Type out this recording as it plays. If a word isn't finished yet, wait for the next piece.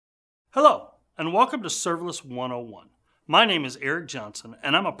Hello, and welcome to Serverless 101. My name is Eric Johnson,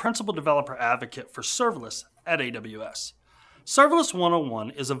 and I'm a Principal Developer Advocate for Serverless at AWS. Serverless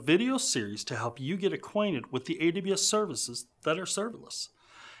 101 is a video series to help you get acquainted with the AWS services that are serverless.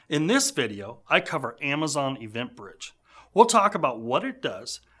 In this video, I cover Amazon EventBridge. We'll talk about what it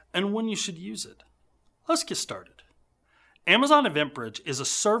does and when you should use it. Let's get started. Amazon EventBridge is a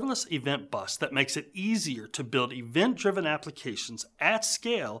serverless event bus that makes it easier to build event-driven applications at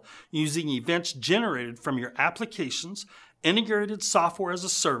scale using events generated from your applications, integrated software as a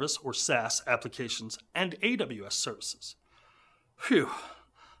service or SaaS applications, and AWS services. Phew,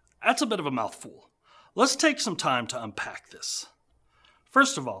 that's a bit of a mouthful. Let's take some time to unpack this.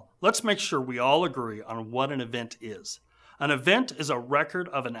 First of all, let's make sure we all agree on what an event is. An event is a record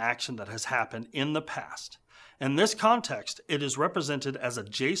of an action that has happened in the past. In this context, it is represented as a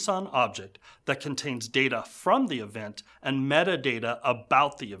JSON object that contains data from the event and metadata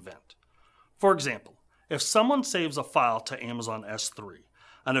about the event. For example, if someone saves a file to Amazon S3,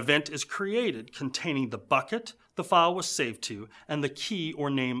 an event is created containing the bucket the file was saved to and the key or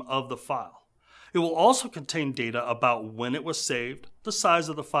name of the file. It will also contain data about when it was saved, the size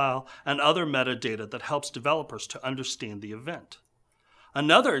of the file, and other metadata that helps developers to understand the event.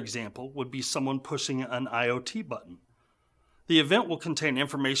 Another example would be someone pushing an IoT button. The event will contain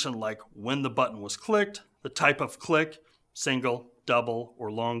information like when the button was clicked, the type of click, single, double,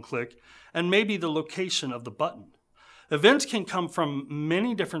 or long click, and maybe the location of the button. Events can come from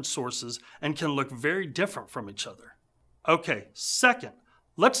many different sources and can look very different from each other. Okay, second,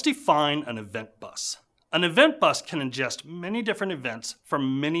 let's define an event bus. An event bus can ingest many different events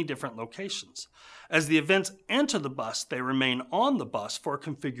from many different locations. As the events enter the bus, they remain on the bus for a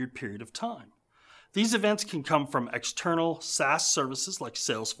configured period of time. These events can come from external SaaS services like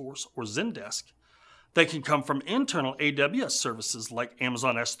Salesforce or Zendesk. They can come from internal AWS services like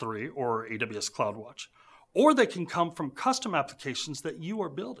Amazon S3 or AWS CloudWatch. Or they can come from custom applications that you are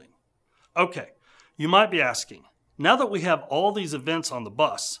building. Okay, you might be asking, now that we have all these events on the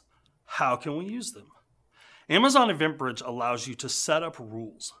bus, how can we use them? Amazon EventBridge allows you to set up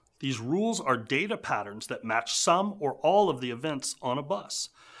rules. These rules are data patterns that match some or all of the events on a bus.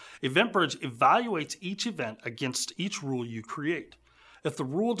 EventBridge evaluates each event against each rule you create. If the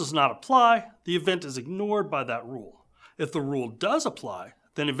rule does not apply, the event is ignored by that rule. If the rule does apply,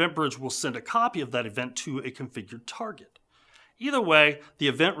 then EventBridge will send a copy of that event to a configured target. Either way, the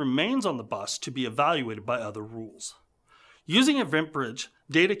event remains on the bus to be evaluated by other rules. Using EventBridge,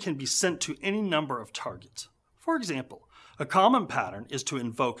 data can be sent to any number of targets. For example, a common pattern is to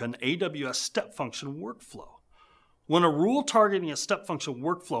invoke an AWS step function workflow. When a rule targeting a step function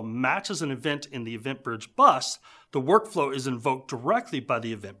workflow matches an event in the EventBridge bus, the workflow is invoked directly by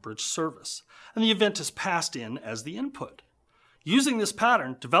the EventBridge service, and the event is passed in as the input. Using this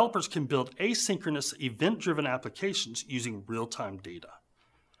pattern, developers can build asynchronous event-driven applications using real-time data.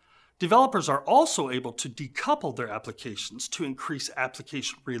 Developers are also able to decouple their applications to increase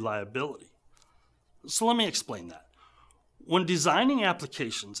application reliability. So let me explain that. When designing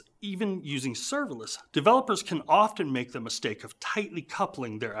applications, even using serverless, developers can often make the mistake of tightly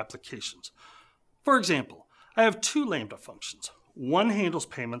coupling their applications. For example, I have two Lambda functions. One handles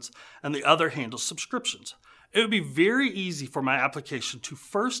payments and the other handles subscriptions. It would be very easy for my application to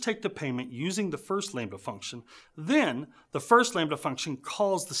first take the payment using the first Lambda function, then the first Lambda function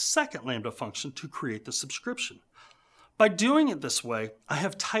calls the second Lambda function to create the subscription. By doing it this way, I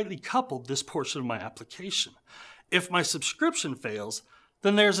have tightly coupled this portion of my application. If my subscription fails,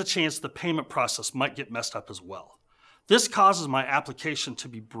 then there's a chance the payment process might get messed up as well. This causes my application to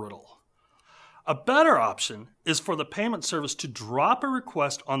be brittle. A better option is for the payment service to drop a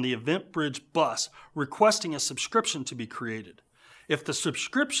request on the EventBridge bus requesting a subscription to be created. If the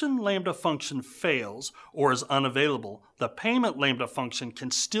subscription Lambda function fails or is unavailable, the payment Lambda function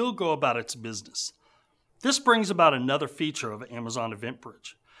can still go about its business. This brings about another feature of Amazon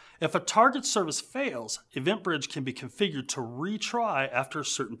EventBridge. If a target service fails, EventBridge can be configured to retry after a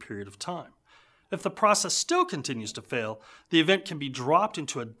certain period of time. If the process still continues to fail, the event can be dropped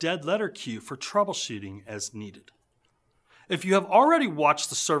into a dead letter queue for troubleshooting as needed. If you have already watched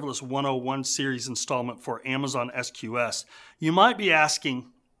the Serverless 101 series installment for Amazon SQS, you might be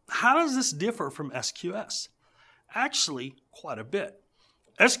asking, how does this differ from SQS? Actually, quite a bit.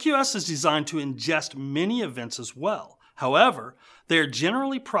 SQS is designed to ingest many events as well. However, they are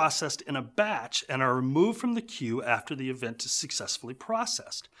generally processed in a batch and are removed from the queue after the event is successfully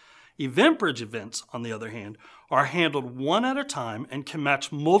processed. EventBridge events, on the other hand, are handled one at a time and can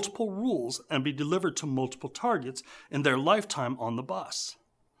match multiple rules and be delivered to multiple targets in their lifetime on the bus.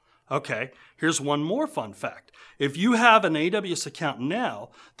 Okay, here's one more fun fact. If you have an AWS account now,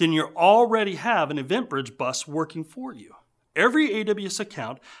 then you already have an EventBridge bus working for you. Every AWS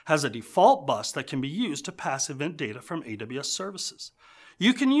account has a default bus that can be used to pass event data from AWS services.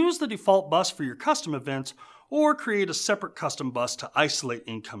 You can use the default bus for your custom events or create a separate custom bus to isolate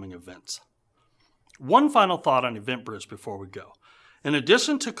incoming events. One final thought on EventBridge before we go. In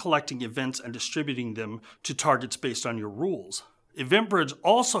addition to collecting events and distributing them to targets based on your rules, EventBridge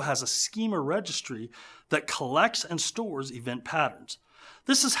also has a schema registry that collects and stores event patterns.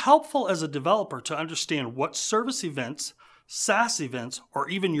 This is helpful as a developer to understand what service events, SaaS events, or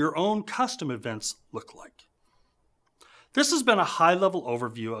even your own custom events look like. This has been a high-level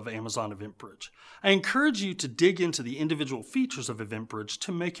overview of Amazon EventBridge. I encourage you to dig into the individual features of EventBridge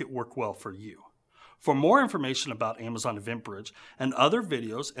to make it work well for you. For more information about Amazon EventBridge and other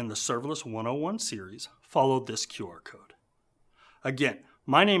videos in the Serverless 101 series, follow this QR code. Again,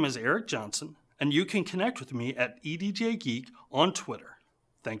 my name is Eric Johnson, and you can connect with me at EDJ Geek on Twitter.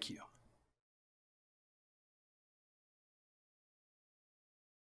 Thank you.